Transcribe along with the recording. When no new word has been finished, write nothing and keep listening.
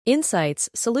Insights,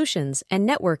 solutions, and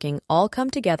networking all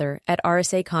come together at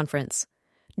RSA Conference.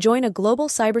 Join a global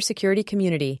cybersecurity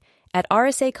community at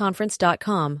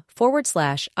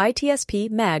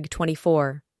rsaconference.com/ITSP Mag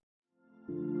 24.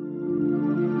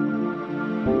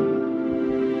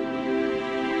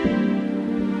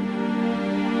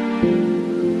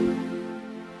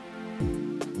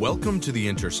 Welcome to the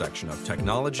intersection of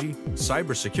technology,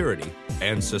 cybersecurity,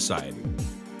 and society.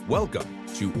 Welcome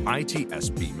to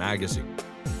ITSP Magazine.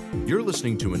 You're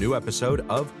listening to a new episode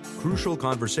of Crucial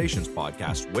Conversations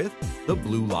podcast with the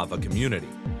Blue Lava community,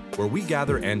 where we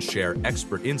gather and share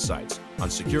expert insights on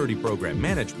security program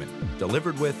management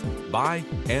delivered with, by,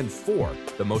 and for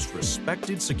the most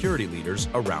respected security leaders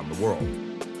around the world.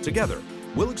 Together,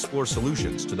 we'll explore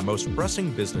solutions to the most pressing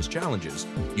business challenges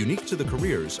unique to the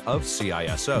careers of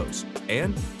CISOs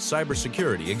and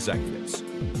cybersecurity executives.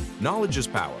 Knowledge is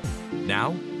power,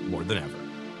 now more than ever.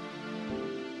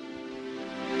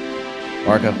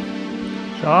 Marco.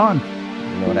 Sean.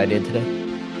 You know what I did today?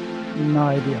 No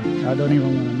idea. I don't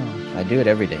even want to know. I do it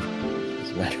every day,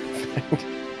 as a matter of fact.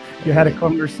 You had a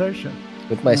conversation?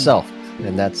 With myself,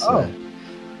 and that's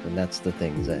the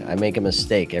thing. I make a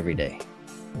mistake every day.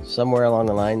 Somewhere along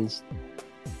the lines,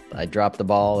 I drop the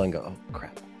ball and go, oh,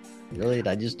 crap. Really? Did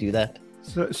I just do that?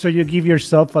 So you give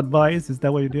yourself advice? Is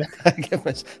that what you do?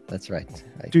 That's right.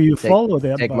 Do you follow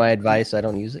that? Take my advice. I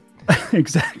don't use it.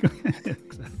 Exactly.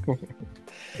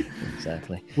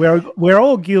 Exactly. We're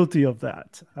all guilty of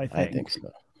that, I think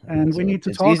so. And we need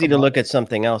to talk. It's easy to look at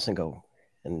something else and go,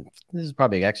 and this is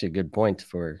probably actually a good point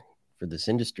for this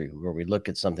industry, where we look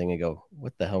at something and go,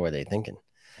 what the hell were they thinking?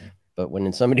 But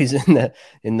when somebody's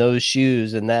in those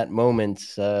shoes in that moment,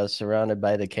 surrounded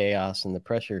by the chaos and the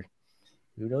pressure,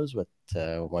 who knows what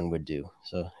one would do?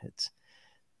 So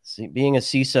being a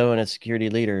CISO and a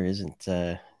security leader isn't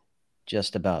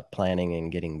just about planning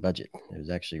and getting budget.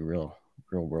 There's actually real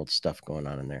world stuff going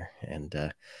on in there.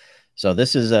 And so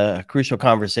this is a Crucial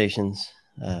Conversations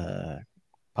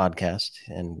podcast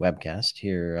and webcast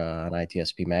here on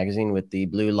ITSP Magazine with the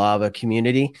Blue Lava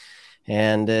community.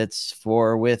 And it's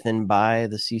for, with, and by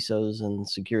the CISOs and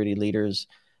security leaders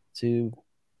to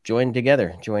join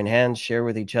together, join hands, share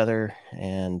with each other,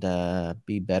 and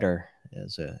be better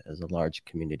as a large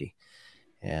community.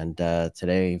 And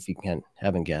today, if you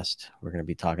haven't guessed, we're going to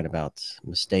be talking about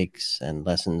mistakes and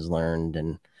lessons learned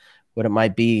and what it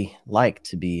might be like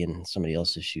to be in somebody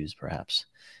else's shoes, perhaps.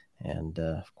 And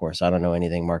of course, I don't know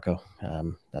anything, Marco.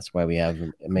 That's why we have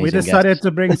amazing We decided guests. to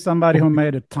bring somebody who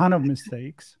made a ton of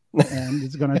mistakes and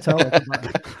is going to tell us about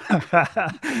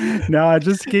it. No,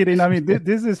 just kidding. I mean,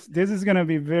 this is going to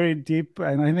be very deep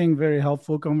and I think very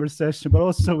helpful conversation, but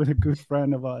also with a good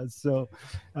friend of ours. So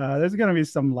there's going to be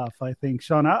some laugh, I think.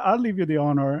 Sean, I'll leave you the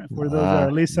honor for those that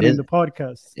are listening to the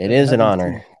podcast. It is an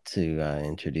honor to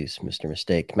introduce Mr.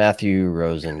 Mistake, Matthew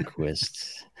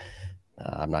Rosenquist.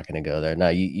 I'm not going to go there. No,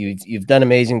 you've done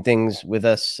amazing things with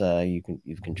us.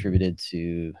 You've contributed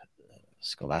to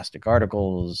scholastic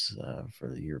articles for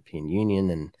the European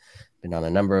Union and been on a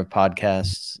number of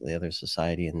podcasts, the other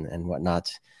society and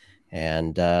whatnot.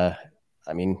 And I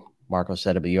mean, Marco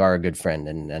said it, but you are a good friend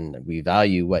and we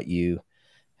value what you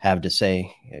have to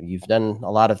say. You've done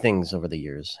a lot of things over the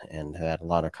years and had a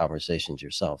lot of conversations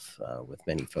yourself with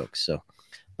many folks. So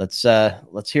let's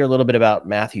hear a little bit about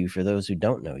Matthew for those who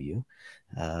don't know you.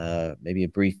 Maybe a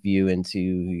brief view into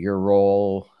your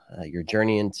role, your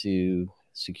journey into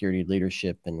security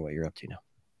leadership and what you're up to now.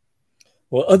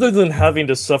 Well, other than having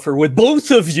to suffer with both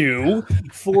of you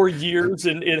for years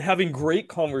and having great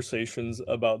conversations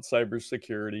about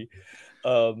cybersecurity,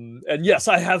 and yes,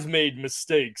 I have made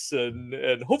mistakes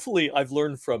and hopefully I've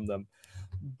learned from them.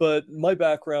 But my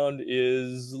background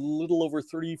is a little over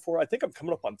 34. I think I'm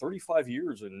coming up on 35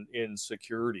 years in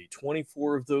security.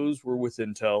 24 of those were with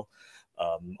Intel.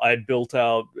 I had built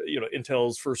out,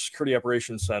 Intel's first security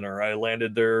operations center. I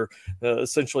landed their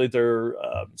essentially their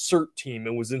CERT team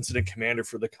and was incident commander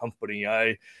for the company.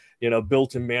 I,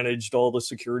 built and managed all the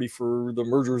security for the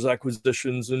mergers,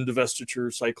 acquisitions, and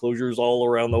divestitures, site closures all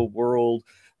around the world.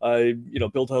 I,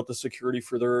 built out the security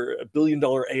for their $1 billion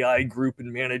AI group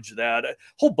and managed that. A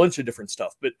whole bunch of different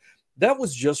stuff. But that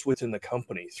was just within the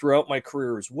company. Throughout my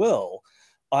career as well,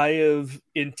 I have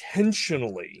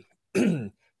intentionally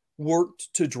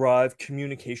worked to drive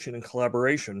communication and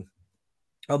collaboration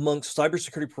amongst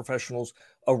cybersecurity professionals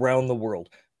around the world,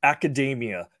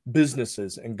 academia,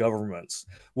 businesses, and governments,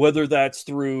 whether that's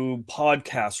through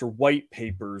podcasts or white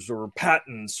papers or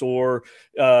patents or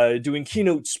doing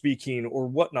keynote speaking or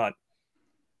whatnot.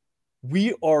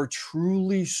 We are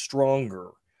truly stronger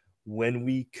when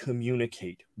we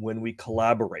communicate, when we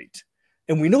collaborate.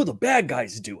 And we know the bad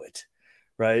guys do it.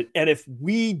 right? And if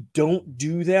we don't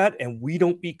do that and we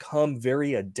don't become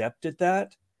very adept at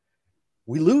that,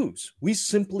 we lose. We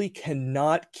simply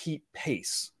cannot keep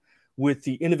pace with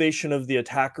the innovation of the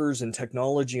attackers and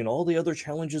technology and all the other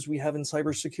challenges we have in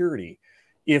cybersecurity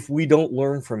if we don't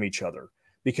learn from each other,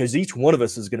 because each one of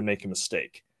us is going to make a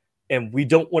mistake. And we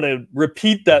don't want to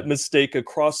repeat that mistake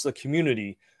across the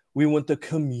community. We want the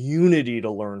community to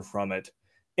learn from it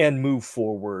and move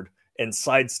forward and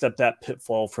sidestep that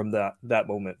pitfall from that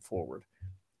moment forward.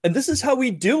 And this is how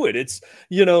we do it. It's,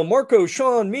 Marco,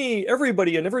 Sean, me,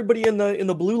 everybody in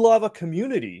the Blue Lava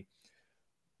community,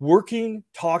 working,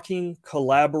 talking,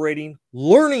 collaborating,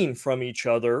 learning from each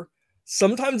other,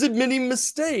 sometimes admitting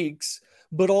mistakes,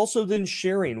 but also then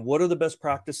sharing what are the best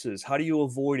practices? How do you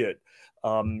avoid it?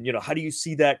 How do you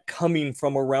see that coming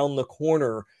from around the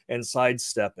corner and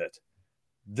sidestep it?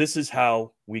 This is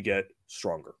how we get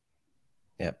stronger.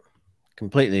 Yep,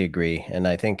 completely agree. And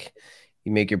I think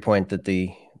you make your point that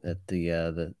the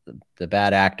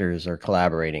bad actors are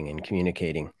collaborating and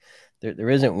communicating. There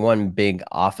isn't one big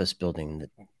office building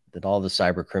that all the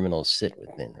cyber criminals sit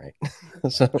within, right?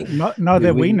 So not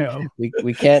that we know.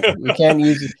 We can't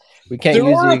use there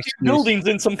use are the a few buildings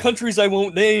in some countries I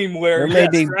won't name where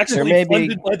they're actually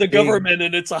funded by the government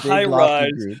and it's a high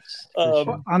rise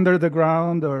under the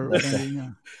ground or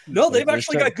no, they've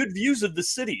actually got good views of the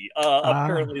city.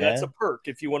 Apparently, that's a perk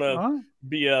if you want to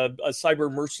be a cyber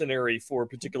mercenary for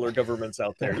particular governments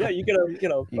out there. Yeah, you get a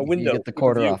window. You get the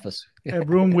quarter office, a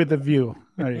room with a view.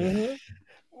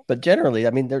 But generally,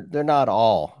 I mean, they're not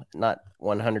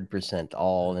 100%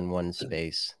 all in one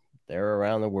space. They're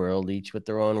around the world, each with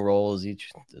their own roles,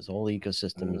 this whole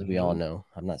ecosystem, as we all know.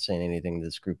 I'm not saying anything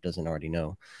this group doesn't already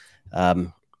know.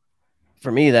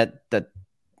 For me, that I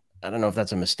don't know if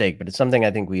that's a mistake, but it's something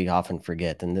I think we often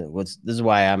forget. And this is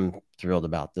why I'm thrilled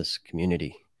about this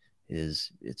community.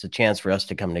 It's a chance for us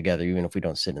to come together, even if we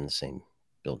don't sit in the same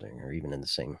building or even in the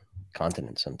same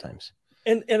continent sometimes.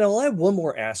 And I'll add one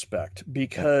more aspect,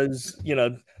 because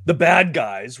the bad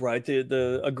guys, right,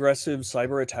 the aggressive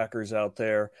cyber attackers out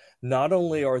there, not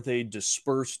only are they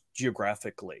dispersed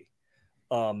geographically,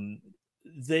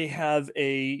 they have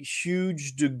a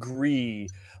huge degree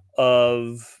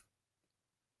of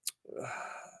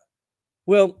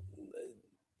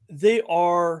they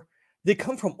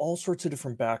come from all sorts of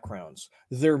different backgrounds.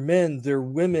 They're men, they're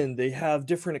women, they have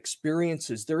different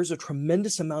experiences. There is a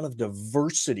tremendous amount of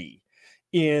diversity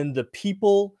in the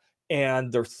people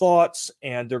and their thoughts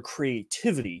and their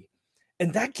creativity.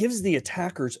 And that gives the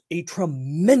attackers a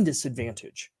tremendous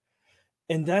advantage.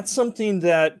 And that's something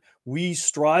that we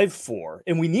strive for,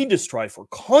 and we need to strive for,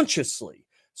 consciously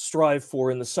strive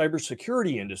for in the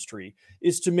cybersecurity industry,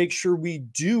 is to make sure we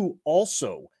do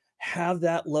also have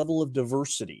that level of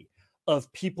diversity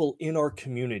of people in our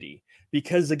community.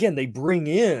 Because again, they bring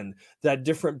in that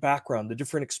different background, the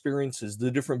different experiences,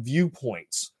 the different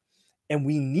viewpoints. And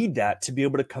we need that to be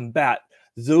able to combat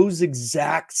those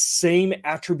exact same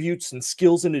attributes and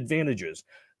skills and advantages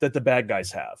that the bad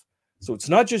guys have. So it's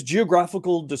not just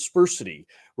geographical dispersity,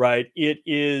 right? It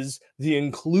is the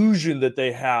inclusion that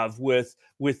they have with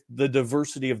the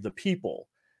diversity of the people.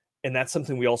 And that's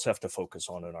something we also have to focus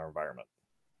on in our environment.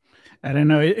 I don't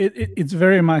know. It's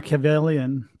very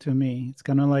Machiavellian to me. It's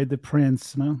kind of like the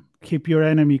prince, keep your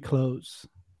enemy close,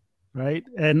 right?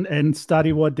 And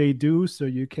study what they do so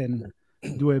you can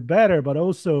do it better. But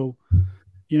also,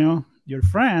 your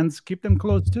friends, keep them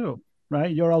close too, right?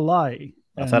 Your ally.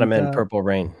 I thought I meant Purple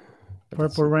Rain.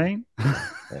 Purple Rain?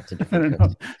 That's a I don't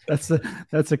know.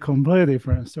 That's a completely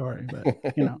different story. But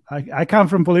I come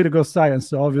from political science,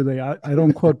 so obviously I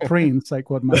don't quote Prince, I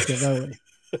quote Machiavelli.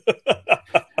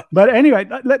 But anyway,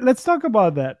 let's talk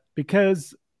about that,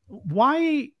 because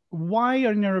why,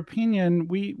 in your opinion,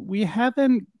 we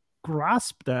haven't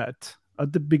grasped that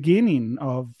at the beginning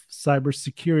of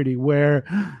cybersecurity, where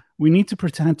we need to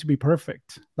pretend to be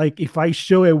perfect. Like, if I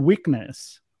show a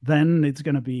weakness, then it's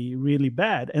going to be really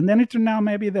bad. And then it turned out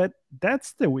maybe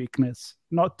that's the weakness,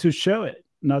 not to show it,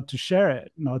 not to share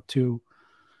it, not to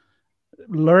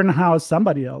learn how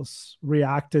somebody else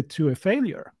reacted to a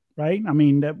failure, right? I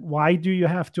mean, why do you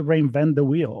have to reinvent the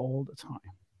wheel all the time?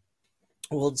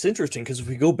 Well, it's interesting, because if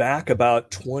we go back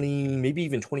about 20, maybe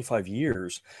even 25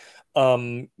 years,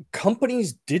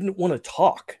 companies didn't want to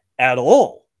talk at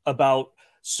all about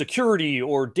security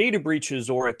or data breaches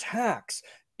or attacks.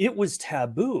 It was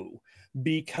taboo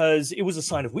because it was a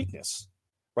sign of weakness,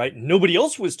 right? Nobody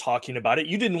else was talking about it.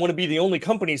 You didn't want to be the only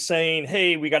company saying,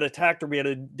 hey, we got attacked, or we had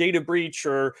a data breach,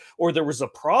 or there was a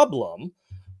problem,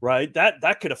 right?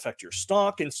 That could affect your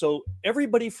stock. And so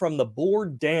everybody from the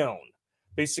board down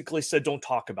basically said, don't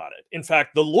talk about it. In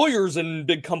fact, the lawyers in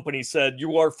big companies said,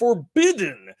 you are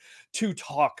forbidden to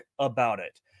talk about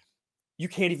it. You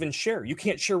can't even share. You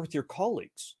can't share with your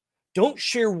colleagues. Don't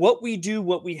share what we do,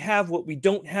 what we have, what we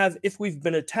don't have, if we've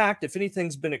been attacked, if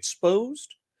anything's been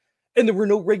exposed. And there were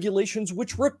no regulations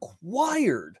which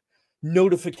required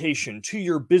notification to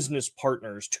your business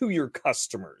partners, to your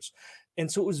customers. And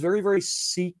so it was very, very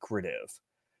secretive.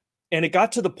 And it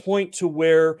got to the point to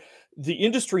where the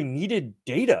industry needed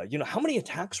data. You know, how many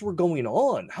attacks were going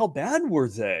on? How bad were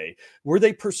they? Were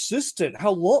they persistent?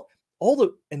 How long?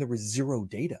 And there was zero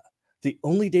data. The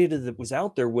only data that was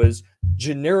out there was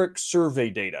generic survey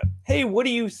data. Hey, what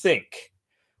do you think?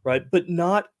 Right? But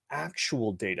not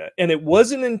actual data. And it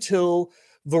wasn't until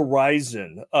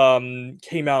Verizon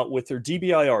came out with their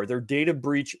DBIR, their data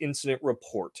breach incident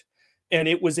report. And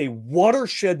it was a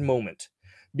watershed moment,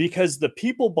 because the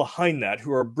people behind that,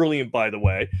 who are brilliant, by the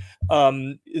way,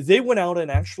 they went out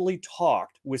and actually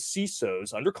talked with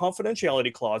CISOs under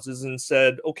confidentiality clauses and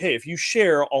said, okay, if you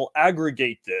share, I'll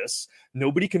aggregate this.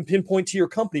 Nobody can pinpoint to your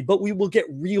company, but we will get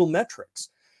real metrics.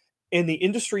 And the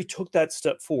industry took that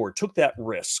step forward, took that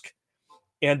risk.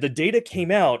 And the data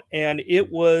came out, and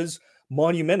it was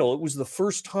monumental. It was the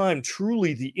first time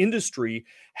truly the industry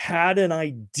had an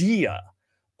idea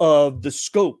of the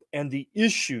scope and the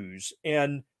issues,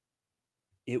 and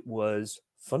it was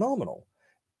phenomenal.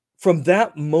 From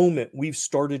that moment, we've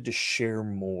started to share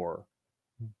more,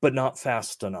 but not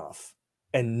fast enough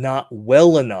and not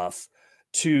well enough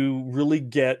to really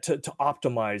get to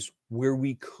optimize where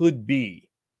we could be.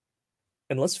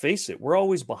 And let's face it, we're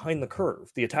always behind the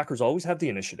curve. The attackers always have the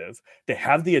initiative. They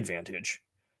have the advantage.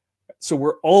 So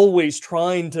we're always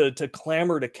trying to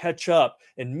clamor to catch up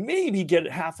and maybe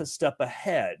get half a step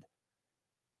ahead.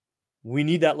 We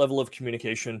need that level of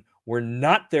communication. We're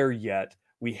not there yet.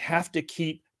 We have to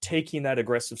keep taking that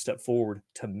aggressive step forward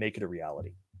to make it a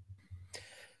reality.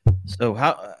 So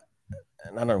how,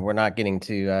 I don't know, we're not getting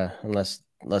to, unless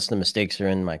the mistakes are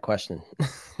in my question,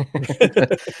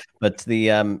 but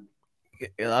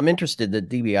I'm interested in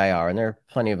the DBIR, and there are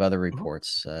plenty of other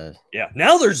reports. Yeah,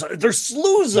 now there's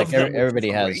slews of them. Everybody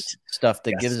has stuff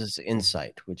that gives us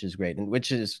insight, which is great, and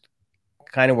which is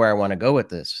kind of where I want to go with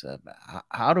this.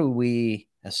 How do we,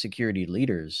 as security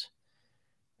leaders,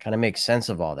 kind of make sense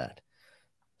of all that?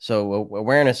 So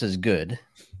awareness is good,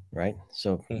 right?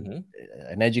 So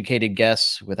an educated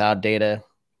guess without data,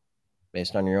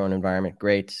 based on your own environment,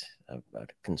 great. A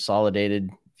consolidated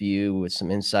view with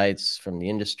some insights from the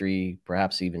industry,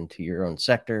 perhaps even to your own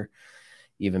sector,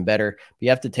 even better. But you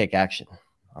have to take action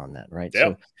on that, right?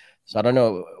 Yep. So I don't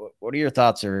know, what are your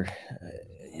thoughts or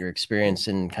your experience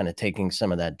in kind of taking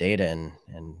some of that data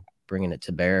and bringing it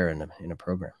to bear in a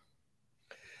program?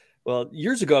 Well,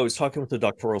 years ago, I was talking with a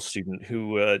doctoral student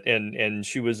who, and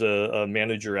she was a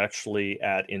manager actually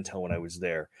at Intel when I was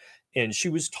there. And she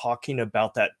was talking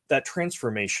about that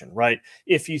transformation, right?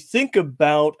 If you think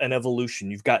about an evolution,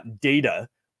 you've got data,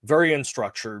 very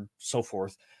unstructured, so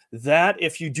forth, that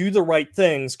if you do the right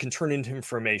things can turn into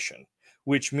information,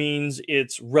 which means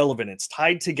it's relevant, it's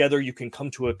tied together, you can come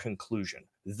to a conclusion.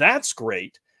 That's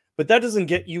great, but that doesn't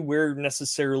get you where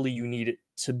necessarily you need it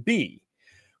to be,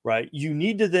 right? You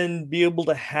need to then be able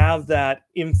to have that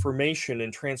information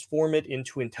and transform it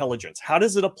into intelligence. How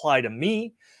does it apply to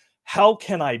me? How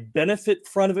can I benefit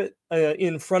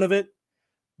in front of it?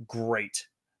 Great.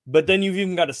 But then you've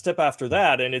even got a step after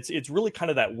that, and it's really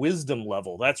kind of that wisdom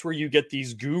level. That's where you get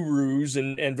these gurus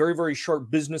and very, very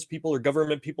sharp business people or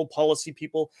government people, policy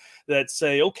people that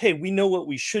say, okay, we know what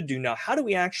we should do. Now, how do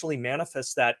we actually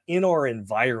manifest that in our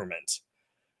environment?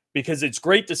 Because it's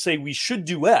great to say we should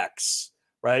do X,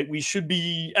 right? We should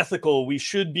be ethical. We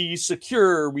should be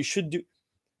secure. We should do...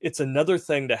 It's another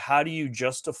thing to how do you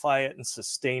justify it and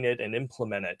sustain it and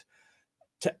implement it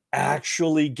to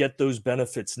actually get those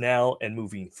benefits now and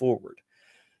moving forward.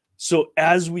 So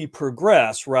as we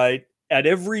progress, right, at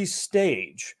every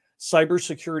stage,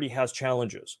 cybersecurity has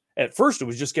challenges. At first, it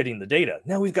was just getting the data.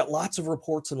 Now we've got lots of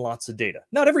reports and lots of data.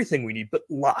 Not everything we need, but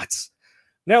lots.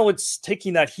 Now it's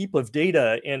taking that heap of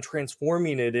data and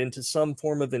transforming it into some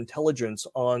form of intelligence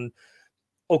on,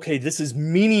 okay, this is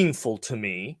meaningful to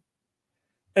me.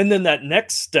 And then that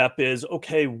next step is,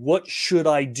 okay, what should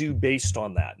I do based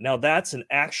on that? Now, that's an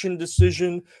action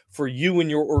decision for you and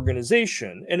your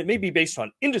organization, and it may be based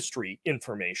on industry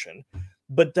information,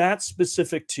 but that's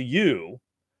specific to you,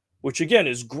 which again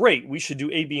is great. We should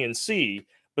do A, B, and C,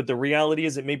 but the reality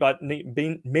is it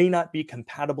may not be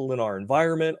compatible in our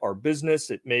environment, our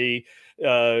business. It may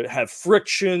have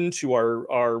friction to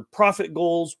our profit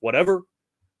goals, whatever.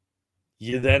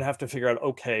 You then have to figure out,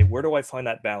 okay, where do I find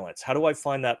that balance? How do I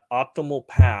find that optimal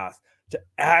path to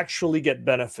actually get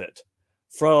benefit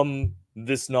from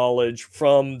this knowledge,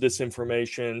 from this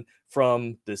information,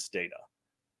 from this data,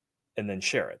 and then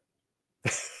share it.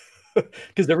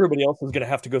 Because everybody else is going to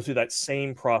have to go through that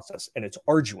same process, and it's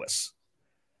arduous.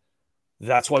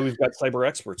 That's why we've got cyber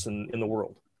experts in the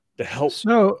world to help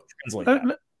translate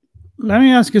that. Let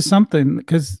me ask you something,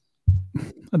 because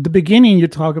at the beginning you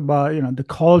talk about, the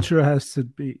culture has to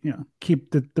be,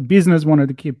 keep the business wanted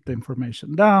to keep the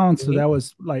information down. So that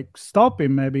was like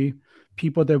stopping maybe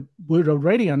people that would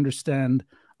already understand,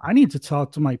 I need to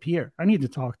talk to my peer. I need to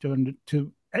talk to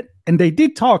and they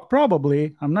did talk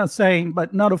probably, I'm not saying,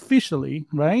 but not officially,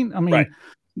 right? I mean,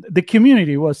 the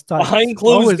community was tight. Behind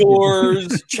closed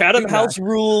doors, Chatham House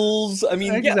rules. I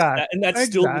mean, exactly. Yes, and that's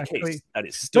still the case. That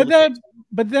is still the case.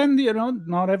 But then,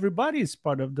 not everybody is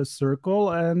part of the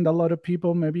circle, and a lot of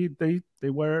people, maybe they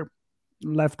were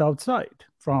left outside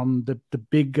from the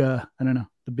big, I don't know,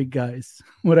 the big guys,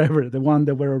 whatever, the one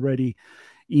that were already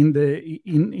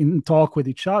in talk with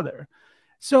each other.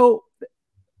 So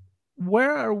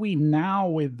where are we now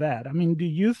with that? I mean, do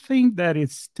you think that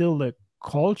it's still a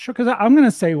culture? Because I'm going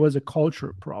to say it was a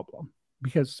culture problem,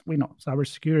 because we know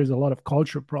cybersecurity is a lot of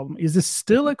culture problem. Is this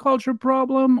still a culture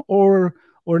problem, or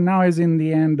now is in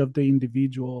the end of the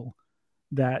individual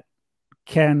that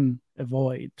can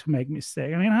avoid to make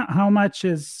mistake? I mean, how much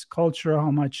is culture?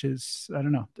 How much is, I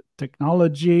don't know, the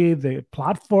technology, the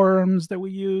platforms that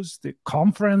we use, the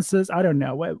conferences? I don't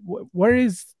know. Where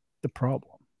is the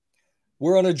problem?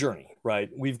 We're on a journey, right?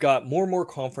 We've got more and more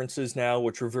conferences now,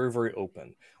 which are very, very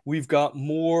open. We've got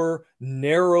more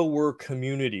narrower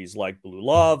communities like Blue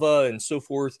Lava and so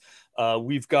forth.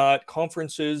 We've got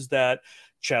conferences that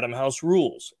Chatham House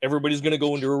rules. Everybody's going to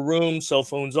go into a room, cell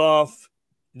phones off.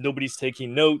 Nobody's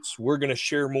taking notes. We're going to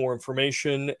share more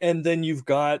information. And then you've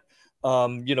got,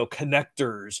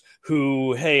 connectors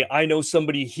who, hey, I know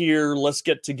somebody here. Let's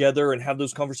get together and have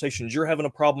those conversations. You're having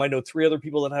a problem. I know 3 other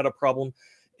people that had a problem.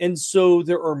 And so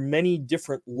there are many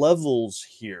different levels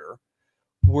here.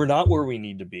 We're not where we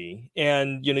need to be.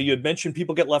 And, you had mentioned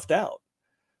people get left out.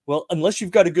 Well, unless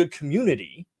you've got a good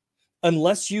community,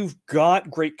 unless you've got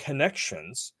great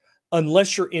connections,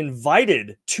 unless you're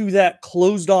invited to that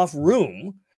closed off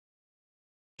room,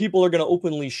 people are going to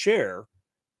openly share.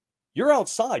 You're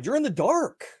outside. You're in the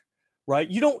dark, right?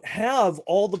 You don't have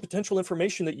all the potential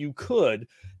information that you could,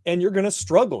 and you're going to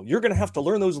struggle. You're going to have to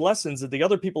learn those lessons that the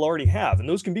other people already have. And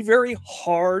those can be very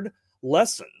hard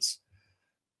lessons.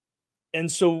 And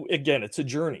so, again, it's a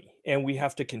journey, and we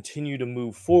have to continue to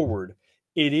move forward.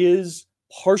 It is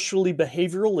partially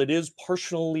behavioral. It is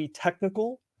partially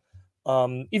technical.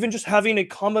 Even just having a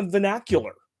common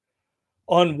vernacular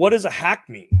on what does a hack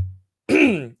mean.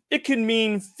 It can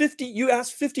mean 50. You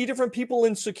ask 50 different people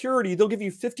in security, they'll give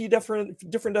you 50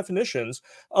 different definitions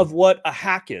of what a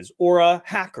hack is or a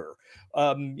hacker.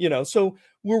 So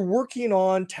we're working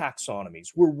on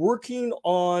taxonomies. We're working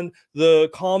on the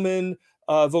common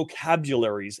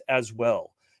vocabularies as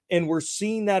well. And we're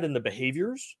seeing that in the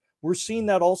behaviors. We're seeing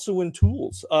that also in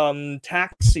tools.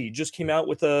 Taxi just came out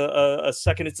with a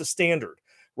second, it's a standard,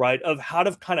 right, of how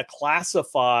to kind of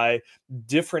classify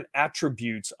different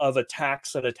attributes of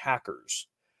attacks and attackers.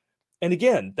 And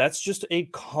again, that's just a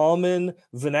common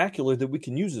vernacular that we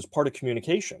can use as part of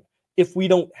communication. If we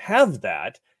don't have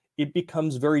that, it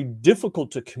becomes very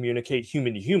difficult to communicate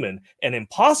human to human and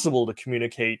impossible to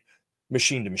communicate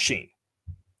machine to machine.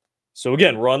 So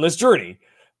again, we're on this journey,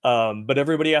 but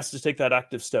everybody has to take that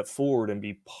active step forward and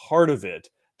be part of it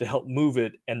to help move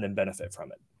it and then benefit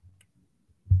from it.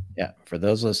 Yeah, for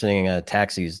those listening,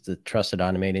 Taxi's the trusted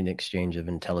automated exchange of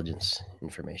intelligence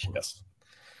information. Yes.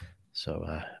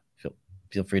 So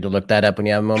feel free to look that up when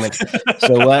you have a moment.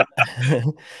 So what?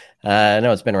 I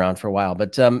know it's been around for a while,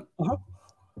 but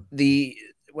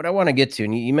what I want to get to,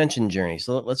 and you mentioned journey,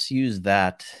 so let's use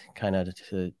that kind of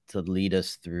to lead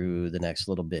us through the next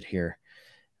little bit here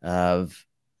of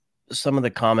some of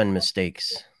the common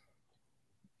mistakes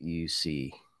you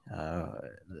see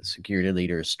the security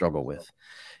leaders struggle with.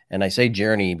 And I say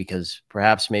journey because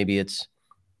perhaps maybe it's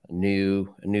a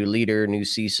new leader, new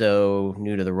CISO,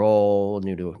 new to the role,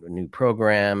 new to a new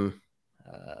program,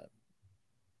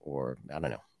 or I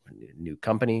don't know, a new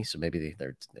company. So maybe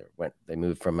they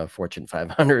moved from a Fortune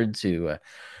 500 to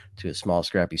a small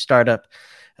scrappy startup,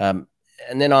 and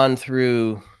then on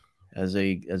through as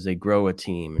they grow a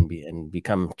team and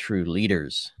become true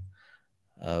leaders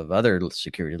of other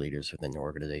security leaders within the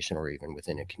organization or even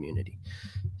within a community.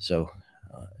 So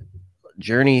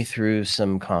journey through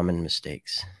some common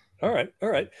mistakes. All right. All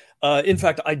right. In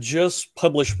fact, I just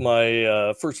published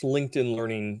my first LinkedIn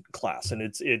Learning class, and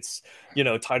it's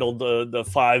titled the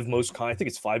five most common. I think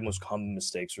it's five most common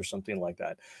mistakes or something like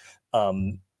that.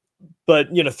 But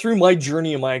through my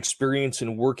journey and my experience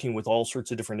in working with all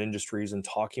sorts of different industries and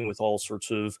talking with all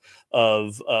sorts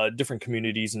of different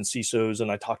communities and CISOs,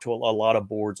 and I talk to a lot of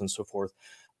boards and so forth,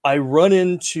 I run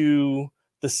into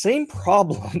the same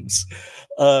problems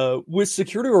with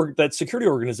that security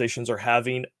organizations are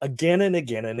having again and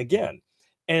again and again.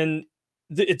 And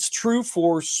it's true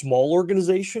for small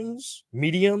organizations,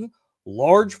 medium,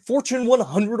 large, Fortune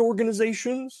 100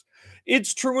 organizations.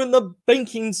 It's true in the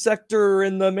banking sector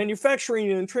and the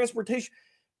manufacturing and transportation.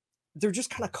 They're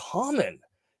just kind of common.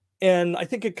 And I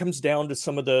think it comes down to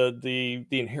some of the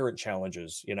inherent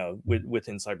challenges,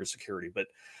 within cybersecurity. But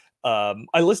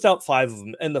I list out five of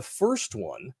them. And the first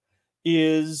one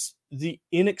is the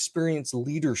inexperienced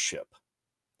leadership.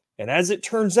 And as it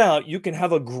turns out, you can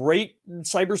have a great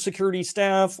cybersecurity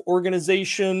staff,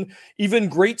 organization, even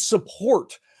great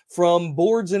support from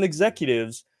boards and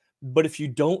executives. But if you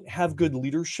don't have good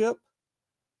leadership,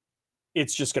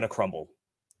 it's just going to crumble.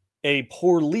 A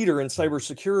poor leader in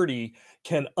cybersecurity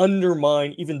can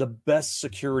undermine even the best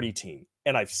security team.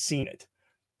 And I've seen it.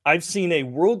 I've seen a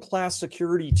world-class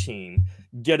security team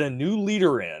get a new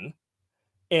leader in,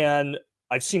 and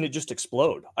I've seen it just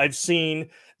explode. I've seen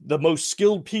the most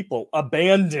skilled people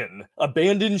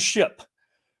abandon ship,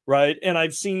 right? And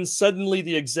I've seen suddenly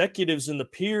the executives and the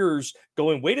peers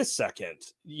going, wait a second,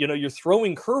 you're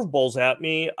throwing curveballs at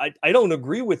me. I don't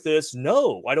agree with this.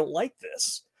 No, I don't like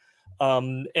this.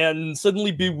 And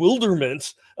suddenly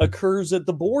bewilderment occurs at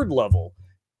the board level.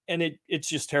 And it's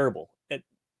just terrible.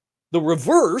 The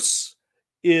reverse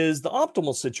is the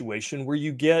optimal situation where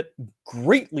you get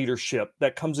great leadership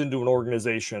that comes into an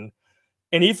organization.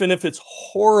 And even if it's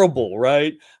horrible,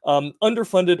 right?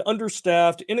 Underfunded,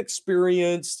 understaffed,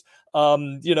 inexperienced,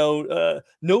 no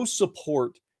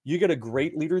support, you get a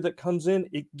great leader that comes in,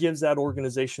 it gives that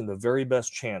organization the very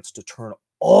best chance to turn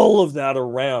all of that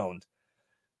around,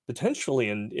 potentially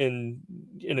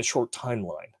in a short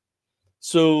timeline.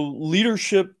 So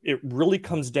leadership, it really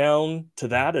comes down to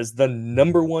that as the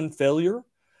number one failure.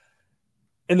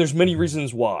 And there's many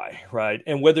reasons why, right?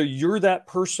 And whether you're that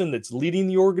person that's leading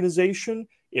the organization,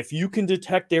 if you can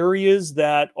detect areas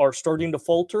that are starting to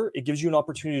falter, it gives you an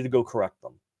opportunity to go correct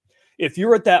them. If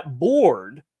you're at that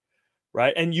board,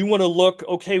 right, and you want to look,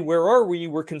 okay, where are we?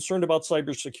 We're concerned about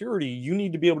cybersecurity. You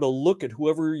need to be able to look at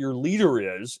whoever your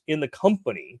leader is in the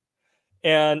company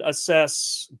and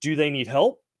assess, do they need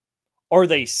help? Are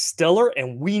they stellar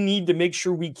and we need to make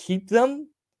sure we keep them?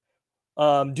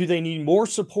 Do they need more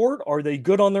support? Are they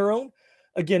good on their own?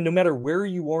 Again, no matter where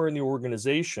you are in the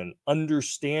organization,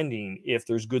 understanding if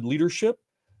there's good leadership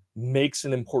makes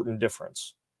an important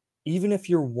difference. Even if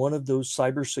you're one of those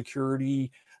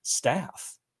cybersecurity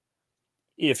staff,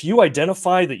 if you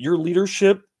identify that your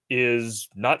leadership is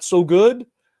not so good,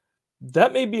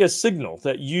 that may be a signal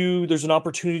that there's an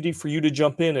opportunity for you to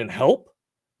jump in and help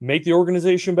make the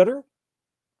organization better.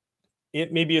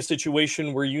 It may be a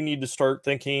situation where you need to start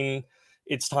thinking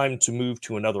it's time to move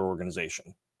to another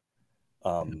organization,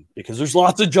 because there's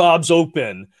lots of jobs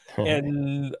open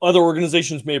and other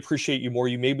organizations may appreciate you more.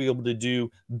 You may be able to do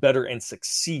better and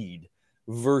succeed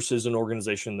versus an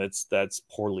organization that's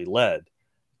poorly led.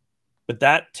 But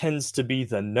that tends to be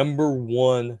the number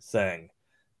one thing,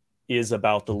 is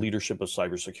about the leadership of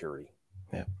cybersecurity.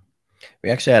 Yeah. We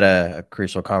actually had a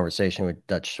crucial conversation with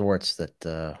Dutch Schwartz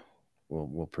that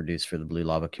we'll produce for the Blue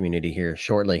Lava community here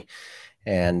shortly.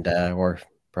 And or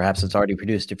perhaps it's already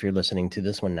produced if you're listening to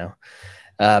this one now.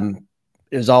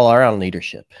 It was all around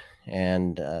leadership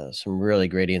and some really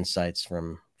great insights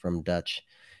from Dutch.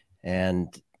 And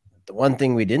the one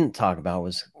thing we didn't talk about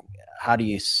was, how do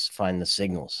you find the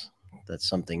signals that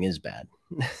something is bad?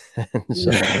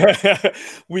 So,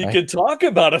 we could talk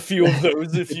about a few of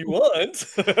those if you want.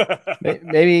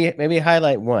 maybe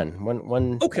highlight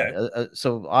one. Okay.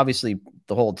 So obviously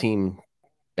the whole team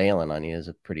bailing on you is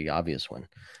a pretty obvious one.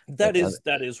 That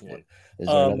is one.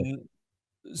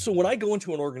 So when I go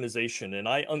into an organization and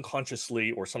I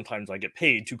unconsciously, or sometimes I get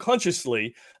paid to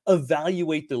consciously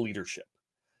evaluate the leadership,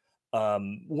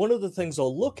 one of the things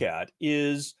I'll look at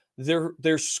is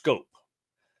their scope.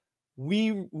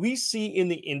 We see in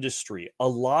the industry a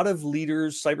lot of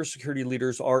leaders, cybersecurity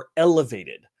leaders, are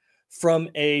elevated from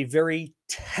a very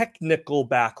technical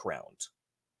background,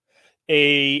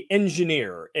 a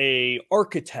engineer, a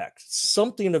architect,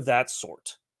 something of that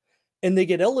sort. And they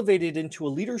get elevated into a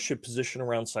leadership position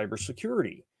around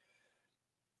cybersecurity.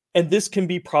 And this can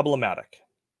be problematic.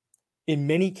 In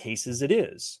many cases, it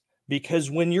is,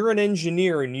 Because when you're an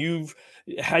engineer and you've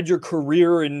had your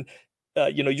career and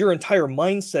your entire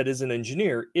mindset as an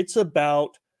engineer, it's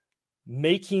about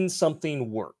making something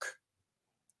work,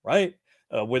 right?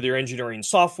 Whether you're engineering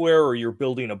software or you're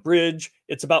building a bridge,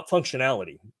 it's about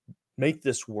functionality. Make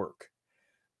this work.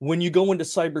 When you go into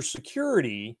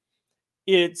cybersecurity,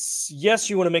 it's, yes,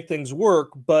 you want to make things work,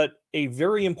 but a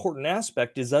very important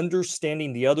aspect is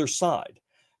understanding the other side.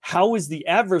 How is the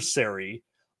adversary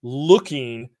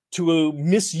looking to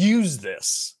misuse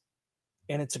this?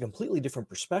 And it's a completely different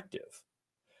perspective.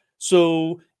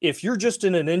 So if you're just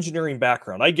in an engineering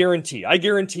background, I guarantee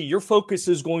your focus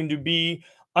is going to be,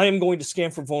 I am going to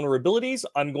scan for vulnerabilities.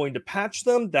 I'm going to patch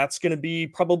them. That's going to be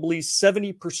probably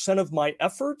 70% of my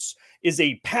efforts is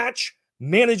a patch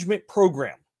management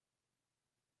program.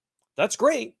 That's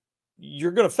great.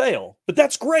 You're going to fail, but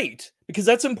that's great because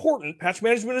that's important. Patch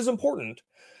management is important,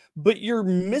 but you're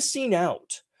missing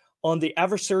out on the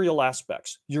adversarial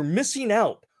aspects. You're missing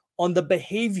out on the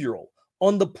behavioral,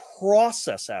 on the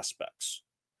process aspects.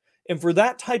 And for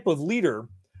that type of leader,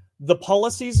 the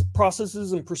policies,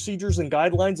 processes, and procedures and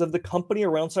guidelines of the company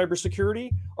around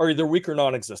cybersecurity are either weak or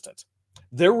non-existent.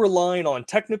 They're relying on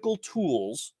technical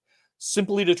tools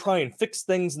simply to try and fix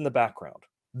things in the background.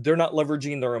 They're not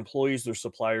leveraging their employees, their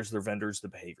suppliers, their vendors, the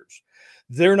behaviors.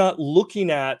 They're not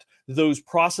looking at those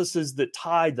processes that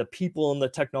tie the people and the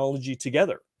technology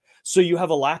together. So you have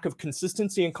a lack of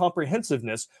consistency and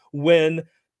comprehensiveness when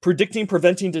predicting,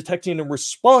 preventing, detecting, and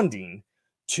responding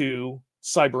to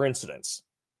cyber incidents.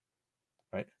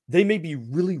 Right? They may be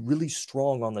really, really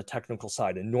strong on the technical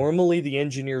side, and normally the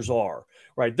engineers are,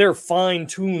 right? They're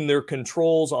fine-tune their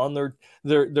controls on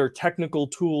their technical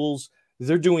tools.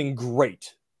 They're doing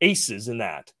great, aces in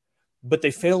that, but they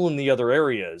fail in the other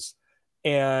areas,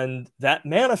 and that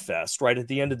manifests, right, at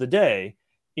the end of the day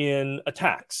in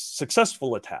attacks,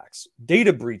 successful attacks,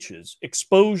 data breaches,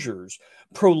 exposures,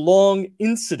 prolonged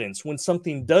incidents when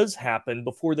something does happen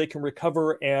before they can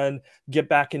recover and get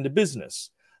back into business.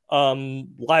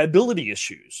 Liability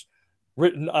issues,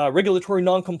 regulatory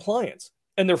non-compliance,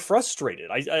 and they're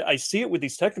frustrated. I see it with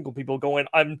these technical people going,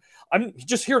 I'm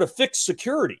just here to fix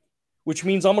security, which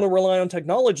means I'm going to rely on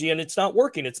technology, and it's not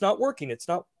working.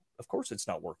 Of course it's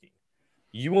not working.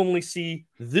 You only see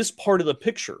this part of the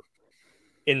picture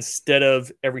instead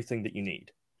of everything that you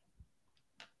need.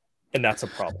 And that's a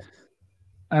problem.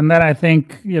 And then I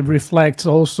think it reflects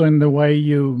also in the way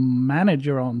you manage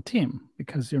your own team,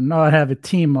 because you not have a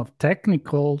team of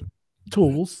technical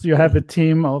tools, you have a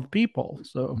team of people.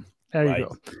 So there you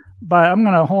go. But I'm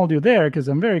going to hold you there because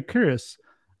I'm very curious.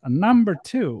 Number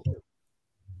 2.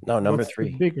 No, number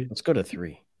 3. Let's go to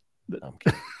 3. No, I'm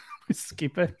kidding.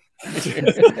 Skip it.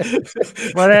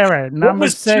 Whatever. Number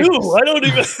 6. 2? I don't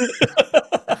even.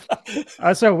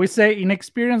 So we say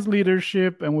inexperienced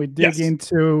leadership, and we dig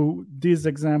into this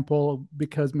example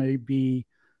because maybe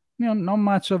not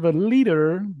much of a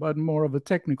leader, but more of a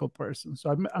technical person. So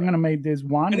I'm going to make this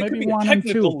one, and maybe it could be 1 a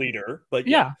technical and 2 leader, but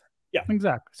yeah,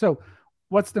 exactly. So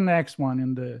what's the next one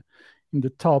in the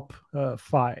top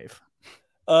 5?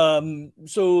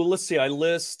 So let's see. I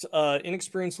list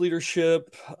inexperienced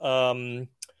leadership,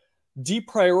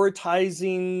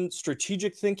 deprioritizing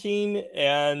strategic thinking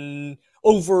and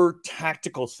over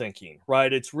tactical thinking,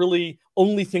 right? It's really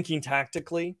only thinking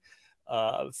tactically,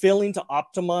 failing to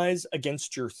optimize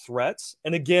against your threats.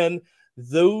 And again,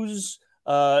 those,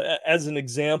 as an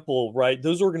example, right,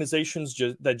 those organizations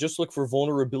that just look for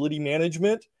vulnerability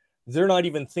management, they're not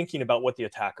even thinking about what the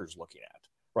attacker's looking at,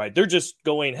 right? They're just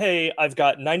going, hey, I've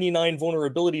got 99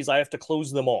 vulnerabilities. I have to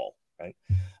close them all, right?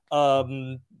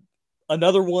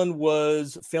 Another one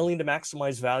was failing to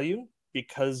maximize value,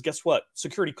 because guess what?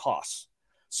 Security costs.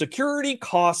 Security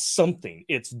costs something.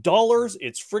 It's dollars,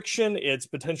 it's friction, it's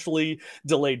potentially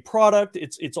delayed product,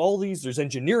 it's all these. There's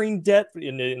engineering debt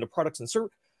in the products and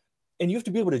services, and you have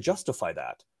to be able to justify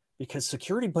that, because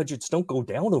security budgets don't go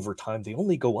down over time; they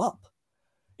only go up.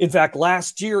 In fact,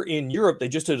 last year in Europe, they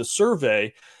just did a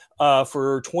survey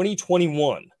for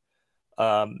 2021.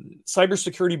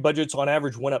 Cybersecurity budgets on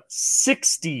average went up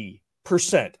 60%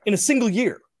 in a single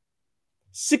year.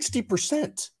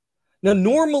 60%. Now,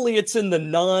 normally it's in the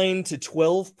 9 to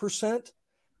 12%,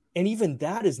 and even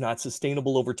that is not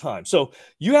sustainable over time. So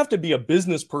you have to be a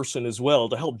business person as well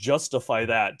to help justify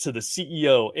that to the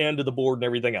CEO and to the board and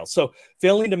everything else. So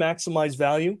failing to maximize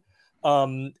value.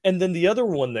 And then the other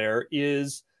one there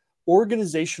is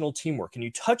organizational teamwork. And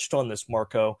you touched on this,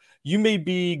 Marco. You may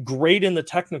be great in the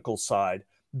technical side,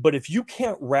 but if you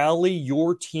can't rally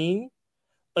your team,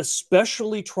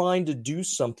 especially trying to do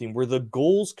something where the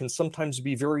goals can sometimes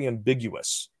be very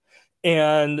ambiguous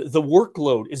and the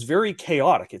workload is very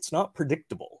chaotic, it's not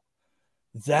predictable,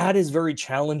 That is very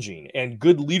challenging, and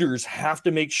good leaders have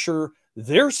to make sure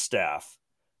their staff,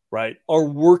 right, are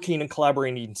working and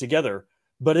collaborating together.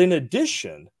 But in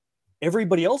addition,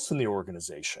 everybody else in the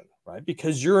organization, right,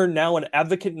 because you're now an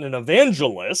advocate and an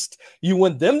evangelist, you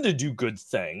want them to do good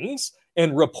things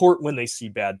and report when they see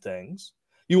bad things.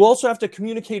 You also have to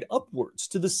communicate upwards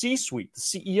to the C-suite, the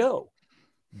CEO.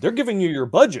 They're giving you your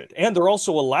budget, and they're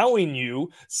also allowing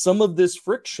you some of this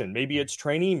friction. Maybe it's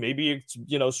training, maybe it's,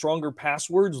 stronger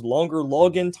passwords, longer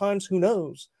login times, who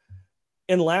knows?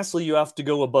 And lastly, you have to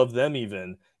go above them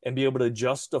even and be able to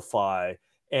justify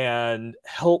and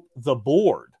help the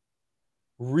board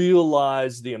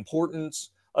realize the importance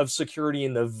of security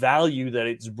and the value that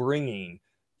it's bringing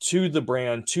to the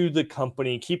brand, to the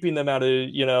company, keeping them out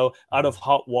of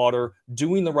hot water,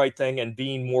 doing the right thing, and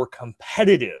being more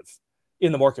competitive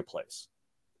in the marketplace.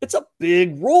 It's a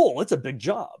big role. It's a big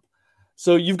job.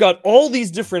 So you've got all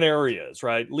these different areas,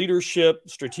 right? Leadership,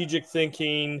 strategic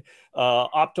thinking,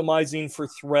 optimizing for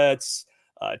threats,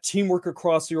 teamwork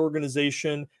across the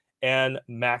organization, and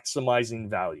maximizing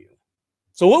value.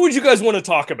 So what would you guys want to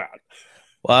talk about?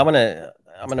 Well,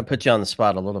 I'm gonna put you on the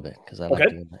spot a little bit because I like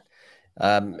doing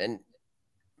that. And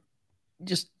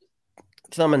just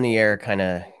thumb in the air, kind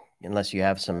of, unless you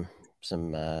have some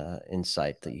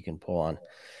insight that you can pull on.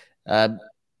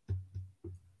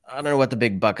 I don't know what the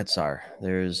big buckets are.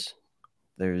 There's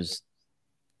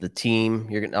the team.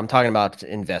 I'm talking about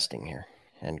investing here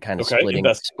and kind of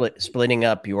splitting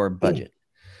up your budget.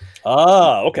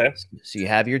 Okay. So you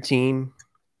have your team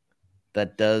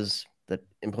that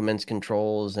implements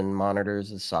controls and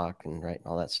monitors the SOC and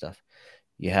all that stuff.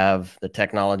 You have the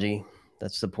technology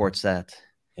that supports that.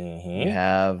 You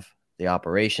have the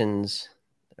operations,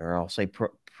 or I'll say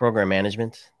program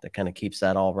management, that kind of keeps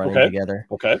that all running together.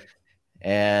 Okay.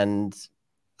 And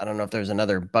I don't know if there's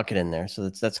another bucket in there. So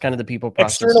that's kind of the people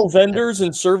process. External vendors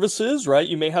and services, right?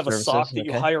 You may have a SOC that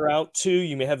you hire out to.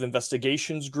 You may have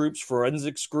investigations groups,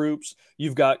 forensics groups.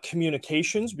 You've got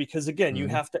communications, because again, you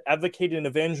have to advocate and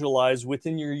evangelize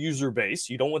within your user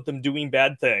base. You don't want them doing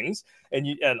bad things. And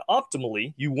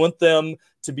optimally, you want them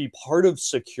to be part of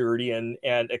security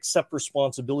and accept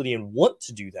responsibility and want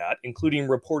to do that, including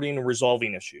reporting and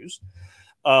resolving issues.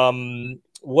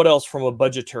 What else from a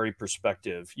budgetary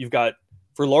perspective? You've got,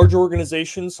 for large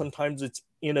organizations, sometimes it's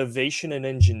innovation and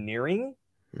engineering.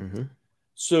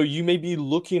 So you may be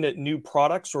looking at new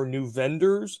products or new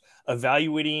vendors,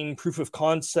 evaluating proof of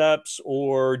concepts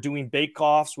or doing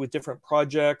bake-offs with different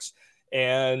projects.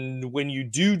 And when you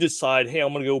do decide, hey,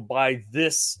 I'm going to go buy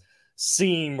this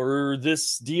SIEM or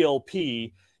this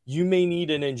DLP, you may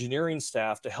need an engineering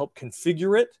staff to help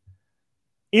configure it,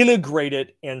 integrate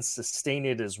it, and sustain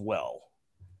it as well.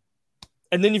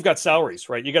 And then you've got salaries,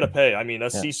 right? You got to pay. I mean,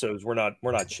 us CISOs, we're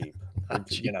not cheap.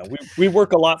 We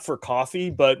work a lot for coffee,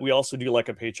 but we also do like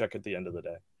a paycheck at the end of the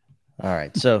day. All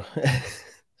right. So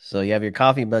you have your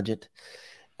coffee budget.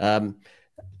 I'm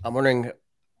wondering,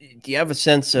 do you have a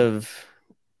sense of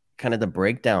kind of the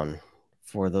breakdown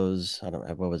for those? I don't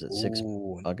know, what was it? 6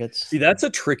 buckets? See, that's a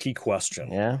tricky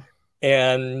question. Yeah.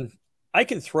 And I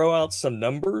can throw out some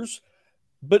numbers,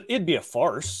 but it'd be a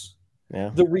farce. Yeah.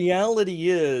 The reality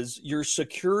is your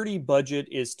security budget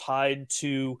is tied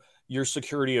to your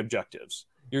security objectives.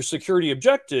 Your security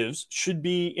objectives should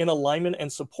be in alignment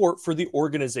and support for the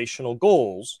organizational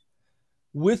goals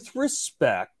with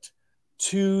respect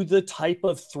to the type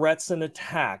of threats and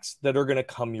attacks that are going to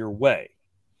come your way.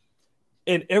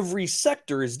 And every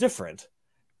sector is different.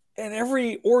 And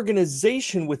every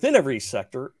organization within every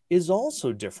sector is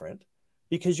also different,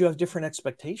 because you have different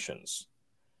expectations.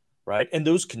 Right. And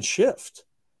those can shift.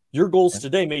 Your goals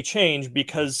today may change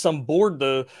because some board,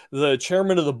 the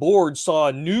chairman of the board saw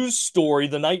a news story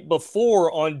the night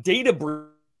before on data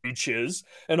breaches.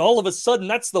 And all of a sudden,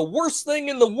 that's the worst thing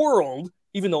in the world,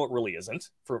 even though it really isn't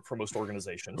for most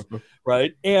organizations.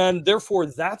 Right. And therefore,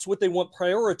 that's what they want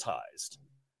prioritized.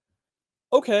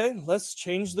 Okay, let's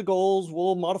change the goals.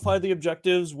 We'll modify the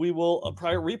objectives. We will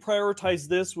reprioritize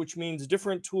this, which means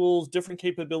different tools, different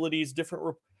capabilities,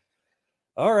 different.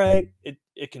 All right,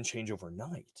 it can change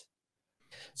overnight.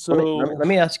 So let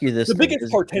me ask you this. The biggest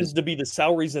part tends to be the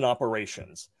salaries and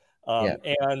operations,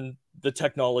 and the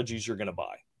technologies you're going to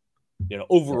buy,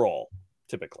 overall,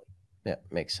 typically. Yeah,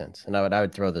 makes sense. And I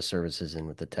would throw the services in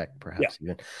with the tech, perhaps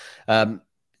even.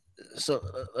 So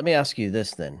let me ask you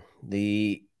this then.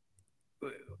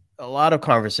 A lot of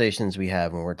conversations we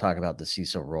have when we're talking about the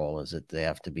CISO role is that they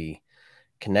have to be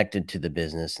connected to the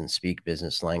business and speak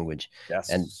business language. Yes.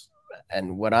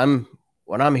 And what I'm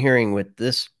hearing with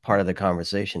this part of the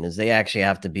conversation is they actually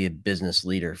have to be a business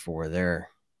leader for their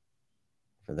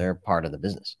part of the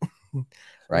business.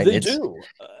 right? They do.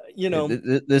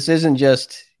 This isn't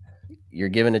just you're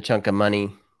given a chunk of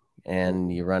money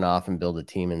and you run off and build a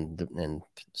team and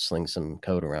sling some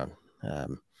code around.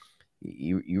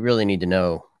 You really need to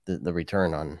know the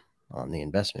return on the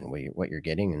investment, what you're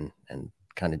getting, and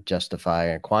kind of justify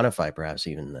and quantify perhaps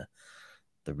even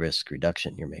the risk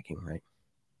reduction you're making, right?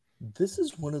 This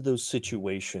is one of those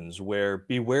situations where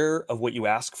beware of what you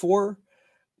ask for.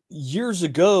 Years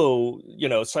ago,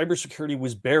 cybersecurity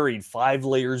was buried 5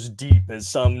 layers deep as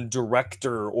some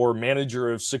director or manager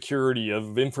of security,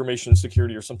 of information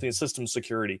security or something, system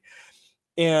security,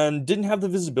 and didn't have the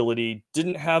visibility,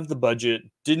 didn't have the budget,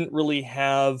 didn't really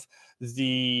have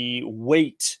the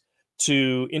weight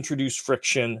to introduce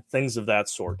friction, things of that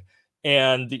sort.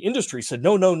 And the industry said,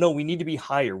 no, we need to be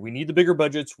higher. We need the bigger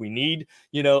budgets. We need,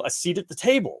 a seat at the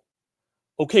table.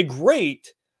 Okay,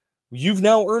 great. You've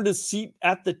now earned a seat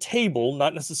at the table,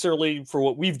 not necessarily for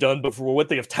what we've done, but for what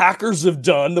the attackers have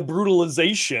done, the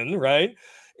brutalization, right?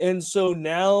 And so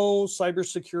now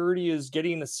cybersecurity is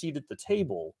getting a seat at the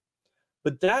table,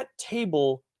 but that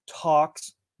table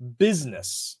talks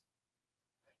business.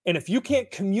 And if you can't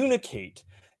communicate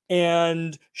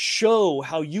and show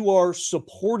how you are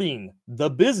supporting the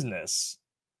business,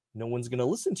 no one's going to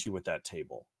listen to you at that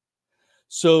table.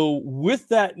 So with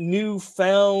that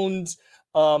newfound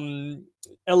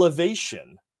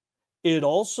elevation, it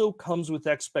also comes with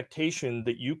expectation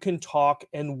that you can talk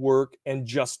and work and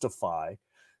justify,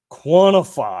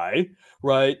 quantify,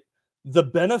 right, the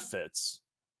benefits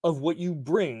of what you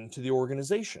bring to the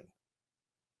organization.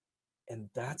 And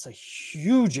that's a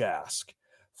huge ask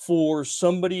for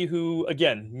somebody who,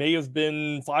 again, may have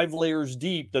been 5 layers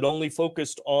deep that only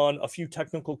focused on a few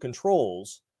technical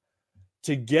controls.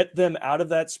 To get them out of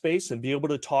that space and be able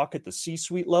to talk at the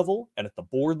C-suite level and at the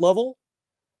board level,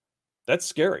 that's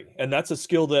scary. And that's a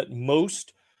skill that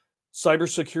most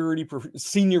cybersecurity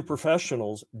senior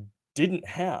professionals didn't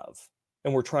have.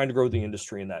 And we're trying to grow the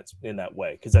industry in that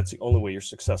way, because that's the only way you're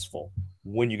successful,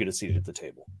 when you get a seat at the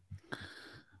table.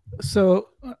 So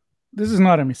this is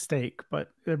not a mistake, but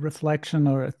a reflection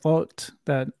or a thought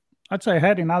that actually I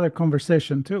had in other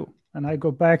conversation too. And I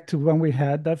go back to when we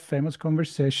had that famous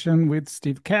conversation with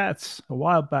Steve Katz a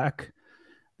while back,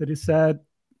 that he said,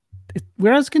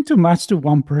 we're asking too much to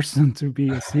one person to be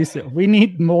a CISO. We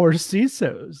need more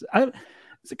CISOs.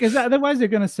 Because otherwise they're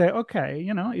going to say, okay,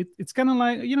 it's kind of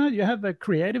like, you have a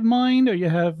creative mind or you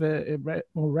have a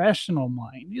more rational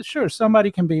mind. Sure,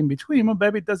 somebody can be in between, but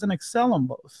maybe it doesn't excel on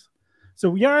both. So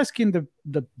we are asking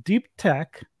the deep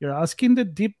tech, you're asking the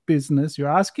deep business, you're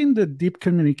asking the deep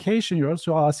communication, you're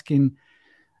also asking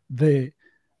the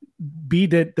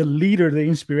leader, the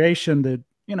inspiration that,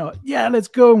 let's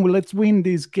go and let's win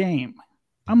this game.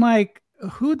 I'm like,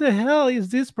 who the hell is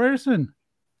this person?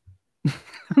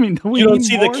 I mean, you don't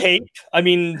see more? The cape. I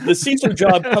mean, the CISO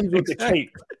job comes with the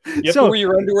cape. You have to wear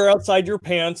your underwear outside your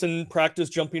pants and practice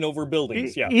jumping over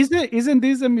buildings. Yeah. Isn't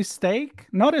this a mistake?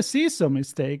 Not a CISO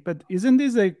mistake, but isn't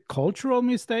this a cultural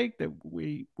mistake that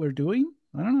we're doing?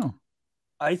 I don't know.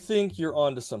 I think you're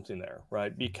onto something there,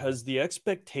 right? Because the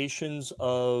expectations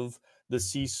of the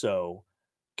CISO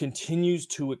continues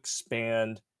to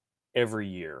expand every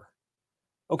year.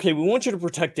 Okay, we want you to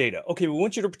protect data. Okay, we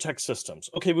want you to protect systems.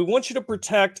 Okay, we want you to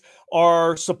protect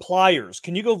our suppliers.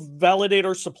 Can you go validate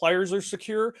our suppliers are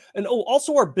secure? And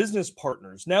also our business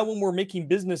partners. Now when we're making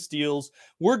business deals,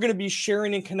 we're going to be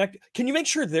sharing and connect. Can you make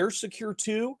sure they're secure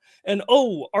too? And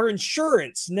our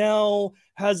insurance now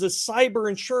has a cyber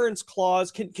insurance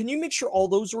clause. Can you make sure all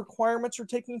those requirements are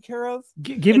taken care of?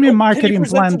 Give me a marketing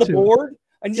plan to the board?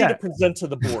 I need to present to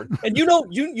the board. And you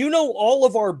know all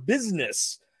of our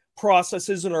business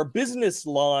processes and our business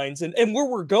lines and where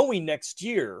we're going next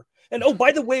year. And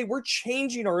by the way, we're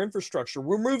changing our infrastructure.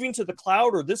 We're moving to the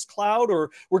cloud or this cloud, or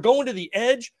we're going to the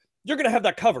edge. You're going to have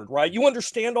that covered, right? You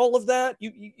understand all of that?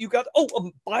 You got,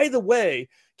 by the way,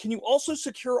 can you also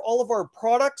secure all of our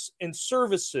products and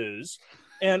services?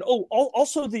 And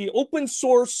also the open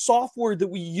source software that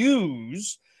we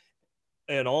use,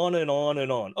 and on and on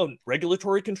and on.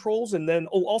 Regulatory controls, and then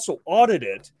also audit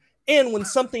it. And when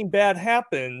something bad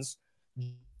happens,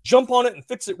 jump on it and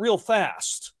fix it real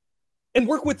fast. And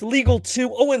work with legal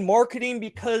too. And marketing,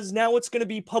 because now it's going to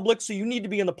be public, so you need to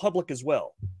be in the public as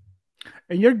well.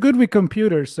 And you're good with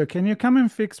computers, so can you come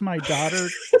and fix my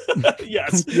daughter's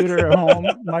computer at home,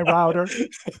 my router?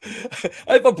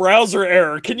 I have a browser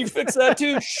error. Can you fix that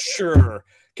too? Sure.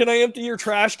 Can I empty your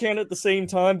trash can at the same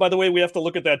time? By the way, we have to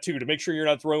look at that too to make sure you're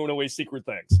not throwing away secret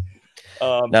things.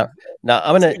 Now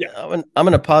I'm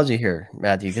gonna pause you here,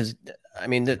 Matthew, because I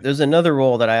mean there's another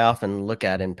role that I often look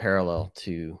at in parallel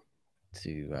to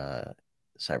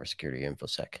cybersecurity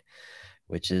InfoSec,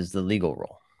 which is the legal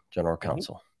role, general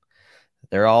counsel.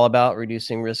 They're all about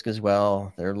reducing risk as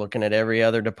well. They're looking at every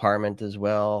other department as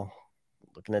well,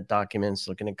 looking at documents,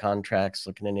 looking at contracts,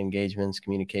 looking at engagements,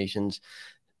 communications.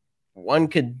 One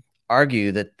could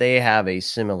argue that they have a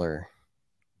similar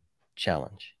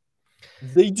challenge.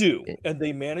 They do, and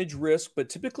they manage risk, but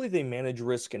typically they manage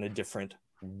risk in a different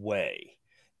way.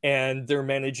 And they're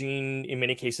managing, in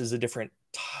many cases, a different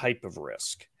type of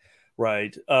risk,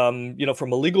 right?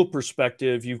 From a legal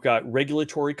perspective, you've got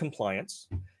regulatory compliance.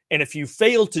 And if you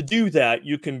fail to do that,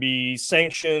 you can be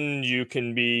sanctioned, you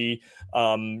can be,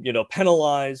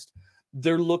 penalized.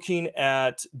 They're looking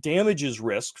at damages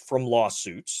risk from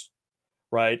lawsuits,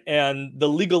 right? And the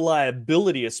legal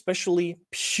liability, especially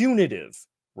punitive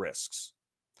risks.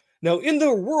 Now, in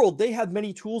their world, they have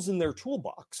many tools in their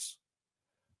toolbox,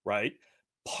 right?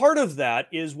 Part of that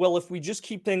is, well, if we just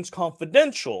keep things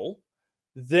confidential,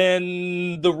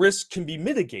 then the risk can be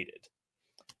mitigated.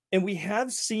 And we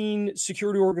have seen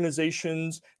security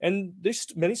organizations, and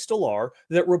many still are,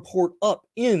 that report up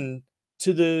in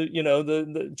to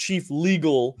the chief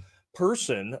legal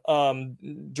person,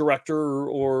 director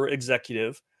or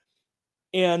executive.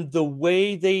 And the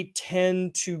way they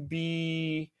tend to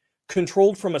be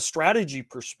controlled from a strategy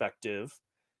perspective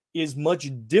is much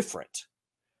different,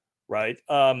 right?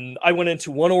 I went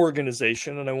into one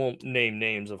organization, and I won't name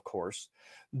names, of course,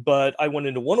 but I went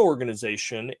into one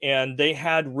organization and they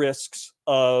had risks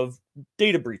of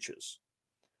data breaches.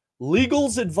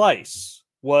 Legal's advice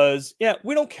was, yeah,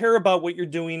 we don't care about what you're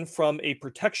doing from a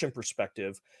protection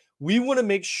perspective. We want to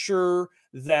make sure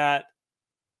that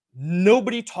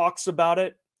nobody talks about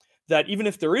it, that even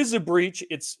if there is a breach,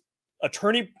 it's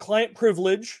attorney-client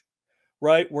privilege,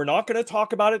 right? We're not going to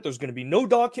talk about it. There's going to be no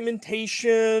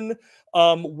documentation.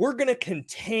 We're going to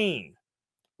contain,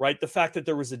 right, the fact that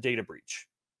there was a data breach.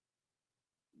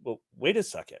 Well, wait a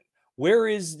second. Where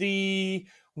is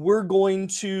we're going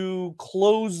to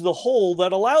close the hole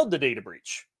that allowed the data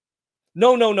breach?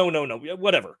 No.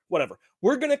 Whatever.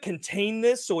 We're going to contain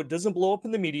this so it doesn't blow up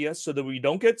in the media so that we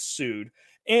don't get sued.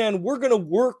 And we're going to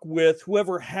work with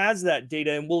whoever has that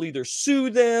data, and we'll either sue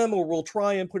them or we'll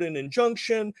try and put an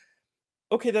injunction.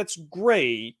 Okay, that's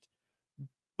great,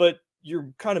 but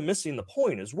you're kind of missing the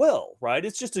point as well, right?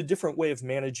 It's just a different way of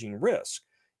managing risk.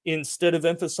 Instead of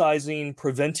emphasizing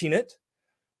preventing it,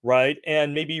 right,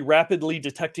 and maybe rapidly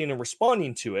detecting and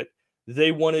responding to it,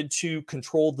 they wanted to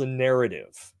control the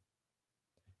narrative.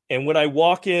 And when I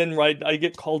walk in, right, I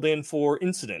get called in for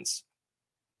incidents.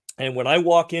 And when I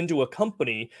walk into a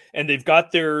company and they've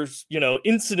got their,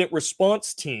 incident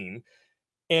response team,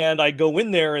 and I go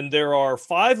in there and there are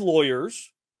 5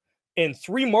 lawyers and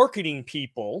 3 marketing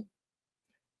people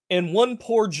and 1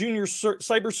 poor junior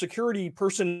cybersecurity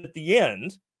person at the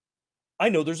end, I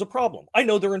know there's a problem. I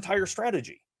know their entire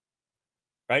strategy,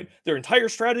 right? Their entire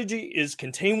strategy is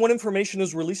contain what information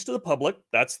is released to the public.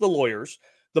 That's the lawyers.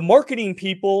 The marketing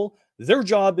people, their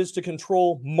job is to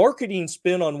control marketing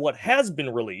spin on what has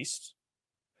been released.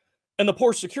 And the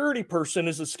poor security person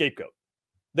is a scapegoat.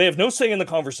 They have no say in the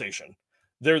conversation.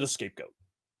 They're the scapegoat.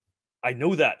 I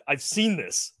know that. I've seen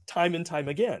this time and time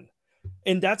again.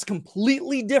 And that's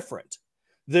completely different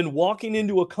than walking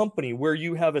into a company where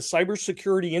you have a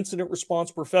cybersecurity incident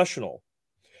response professional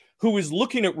who is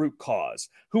looking at root cause,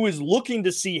 who is looking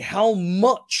to see how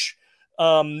much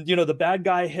the bad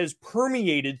guy has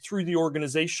permeated through the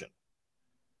organization,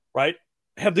 right?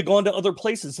 Have they gone to other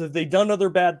places? Have they done other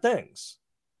bad things,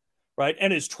 right?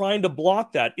 And is trying to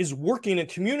block that, is working and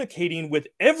communicating with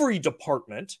every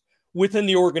department within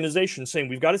the organization, saying,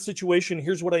 we've got a situation,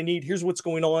 here's what I need, here's what's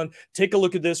going on, take a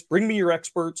look at this, bring me your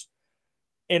experts.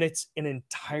 And it's an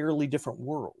entirely different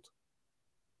world.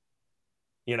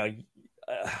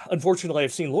 Unfortunately,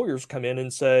 I've seen lawyers come in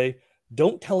and say,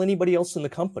 don't tell anybody else in the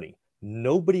company.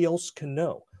 Nobody else can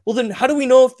know. Well, then how do we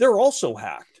know if they're also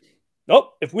hacked?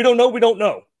 Nope. If we don't know, we don't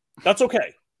know. That's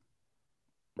okay.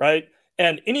 Right?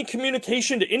 And any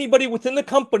communication to anybody within the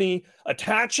company,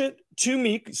 attach it to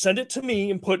me, send it to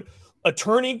me, and put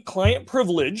attorney-client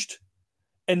privileged,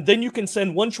 and then you can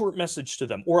send one short message to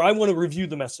them, or I want to review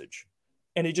the message.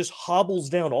 And it just hobbles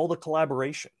down all the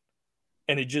collaboration.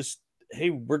 And it just, hey,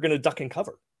 we're going to duck and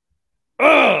cover.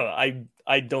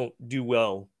 I don't do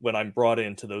well when I'm brought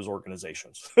into those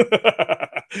organizations.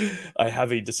 I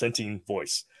have a dissenting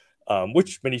voice,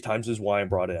 which many times is why I'm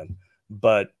brought in.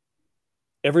 But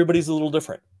everybody's a little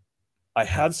different. I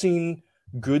have seen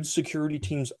good security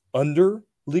teams under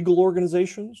legal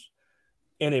organizations.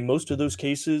 And in most of those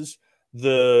cases,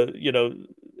 the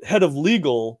head of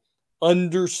legal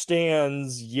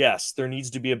understands, yes, there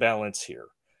needs to be a balance here.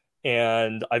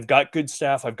 And I've got good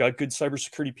staff. I've got good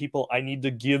cybersecurity people. I need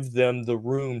to give them the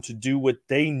room to do what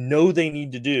they know they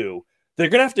need to do. They're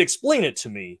going to have to explain it to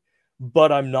me,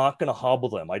 but I'm not going to hobble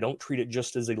them. I don't treat it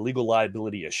just as a legal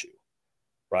liability issue,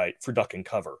 right, for duck and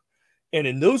cover. And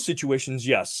in those situations,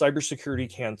 yes, cybersecurity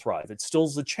can thrive. It still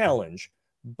is a challenge,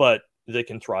 but they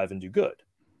can thrive and do good.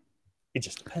 It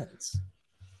just depends.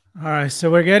 All right, so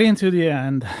we're getting to the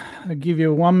end. I'll give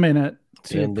you 1 minute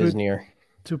to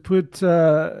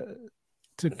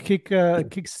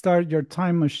kickstart your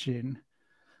time machine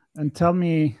and tell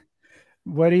me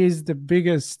what is the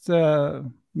biggest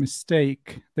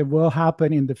mistake that will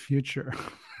happen in the future.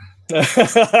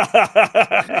 Is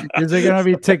it going to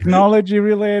be technology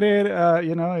related?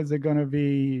 Is it going to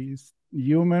be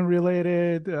human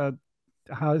related?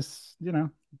 How's the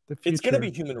future? It's going to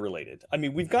be human related. I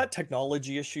mean, we've got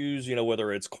technology issues,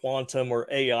 whether it's quantum or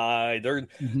AI,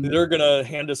 they're going to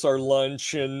hand us our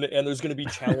lunch and there's going to be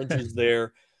challenges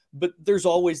there, but there's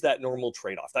always that normal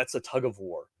trade-off. That's a tug of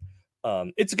war.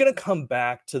 It's going to come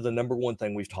back to the number one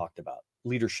thing we've talked about,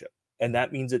 leadership. And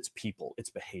that means it's people, it's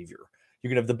behavior. You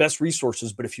can have the best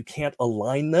resources, but if you can't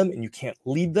align them and you can't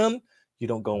lead them, you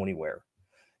don't go anywhere.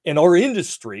 In our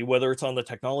industry, whether it's on the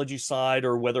technology side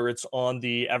or whether it's on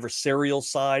the adversarial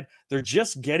side, they're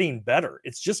just getting better.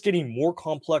 It's just getting more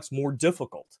complex, more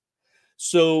difficult.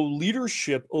 So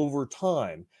leadership over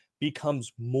time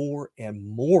becomes more and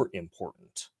more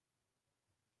important.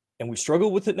 And we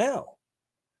struggle with it now.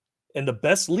 And the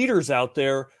best leaders out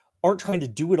there aren't trying to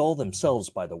do it all themselves,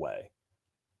 by the way.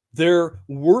 They're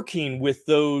working with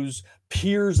those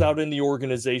peers out in the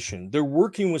organization. They're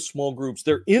working with small groups.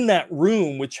 They're in that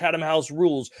room with Chatham House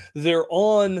Rules. They're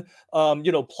on,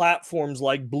 platforms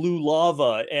like Blue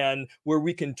Lava and where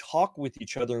we can talk with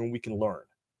each other and we can learn.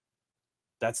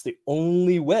 That's the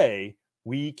only way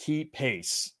we keep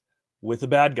pace with the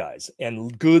bad guys.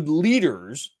 And good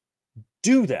leaders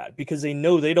do that because they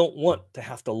know they don't want to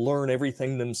have to learn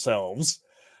everything themselves,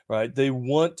 right? They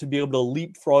want to be able to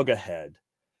leapfrog ahead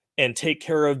and take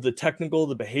care of the technical,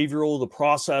 the behavioral, the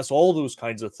process, all those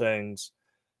kinds of things,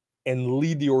 and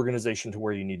lead the organization to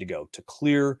where you need to go, to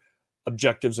clear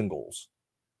objectives and goals.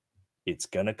 It's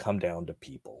going to come down to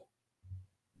people.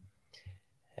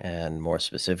 And more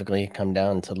specifically, come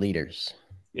down to leaders.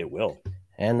 It will.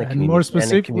 And more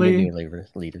specifically,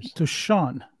 leaders. To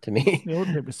Sean. To me. He'll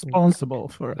be responsible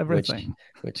for everything.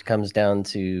 Which comes down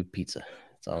to pizza.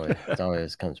 It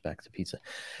always comes back to pizza.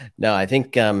 No, I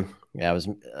think, I was,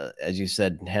 as you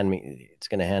said, it's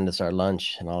going to hand us our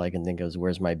lunch. And all I can think of is,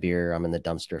 where's my beer? I'm in the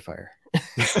dumpster fire.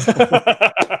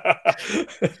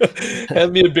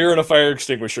 Hand me a beer and a fire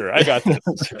extinguisher. I got this.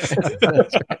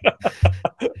 That's right.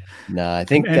 No, I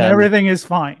think everything is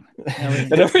fine.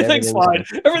 Everything's fine.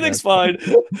 Everything's fine.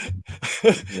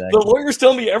 Exactly. The lawyers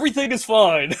tell me everything is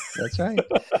fine. That's right.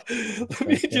 Let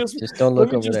me just don't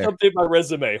look over there. Update my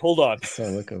resume. Hold on.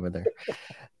 Don't look over there.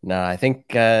 No, I think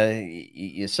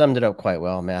you summed it up quite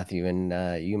well, Matthew.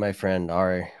 And you, my friend,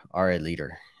 are a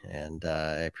leader, and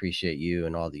I appreciate you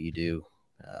and all that you do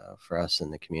for us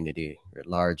in the community at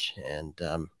large. And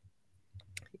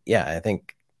I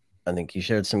think you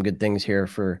shared some good things here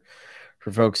for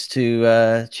folks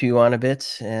to chew on a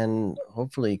bit, and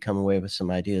hopefully come away with some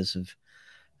ideas of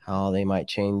how they might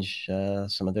change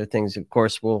some of their things. Of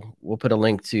course, we'll put a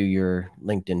link to your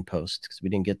LinkedIn post because we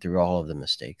didn't get through all of the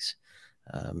mistakes.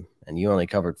 And you only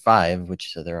covered 5,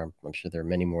 which I'm sure there are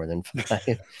many more than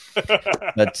 5.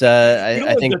 But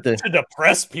I think to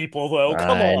depress people, though.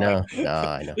 Come on.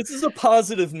 I know. This is a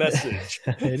positive message.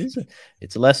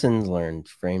 It's lessons learned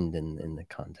framed in the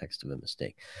context of a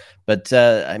mistake. But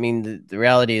the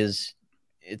reality is,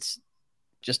 it's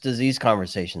just as these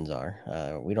conversations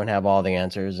are. We don't have all the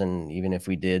answers, and even if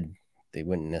we did, they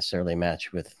wouldn't necessarily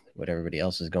match with what everybody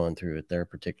else is going through at their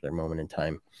particular moment in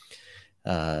time.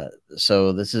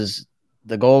 So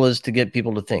the goal is to get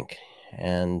people to think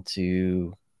and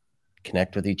to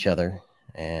connect with each other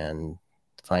and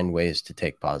find ways to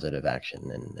take positive action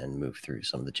and move through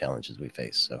some of the challenges we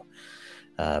face. So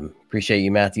appreciate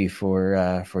you, Matthew,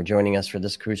 for joining us for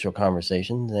this crucial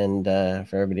conversation. And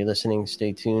for everybody listening,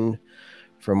 stay tuned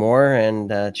for more,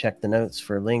 and check the notes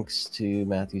for links to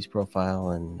Matthew's profile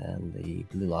and the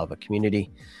Blue Lava community.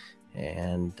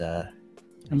 And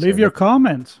leave your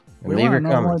comments. Leave your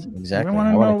comments. Exactly. We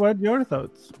want to know what your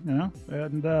thoughts,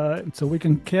 and so we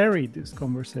can carry this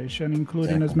conversation,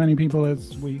 including as many people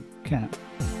as we can.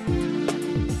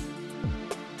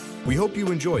 We hope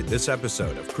you enjoyed this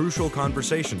episode of Crucial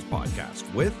Conversations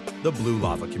podcast with the Blue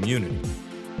Lava community.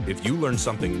 If you learned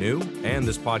something new and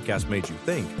this podcast made you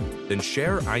think, then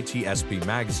share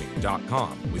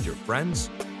itspmagazine.com with your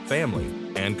friends, family,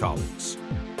 and colleagues.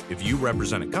 If you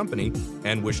represent a company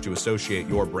and wish to associate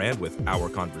your brand with our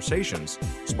conversations,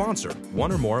 sponsor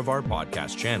one or more of our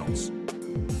podcast channels.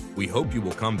 We hope you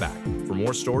will come back for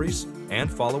more stories and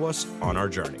follow us on our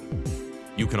journey.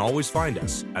 You can always find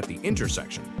us at the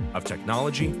intersection of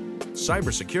technology,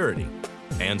 cybersecurity,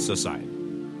 and society.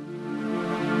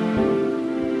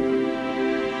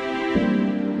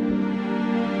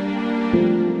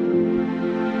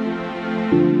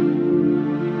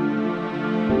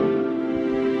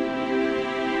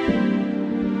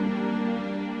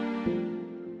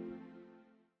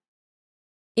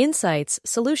 Insights,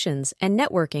 solutions, and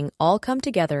networking all come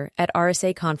together at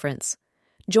RSA Conference.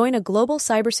 Join a global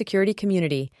cybersecurity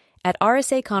community at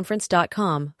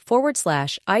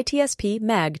rsaconference.com/ITSP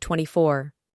Mag 24.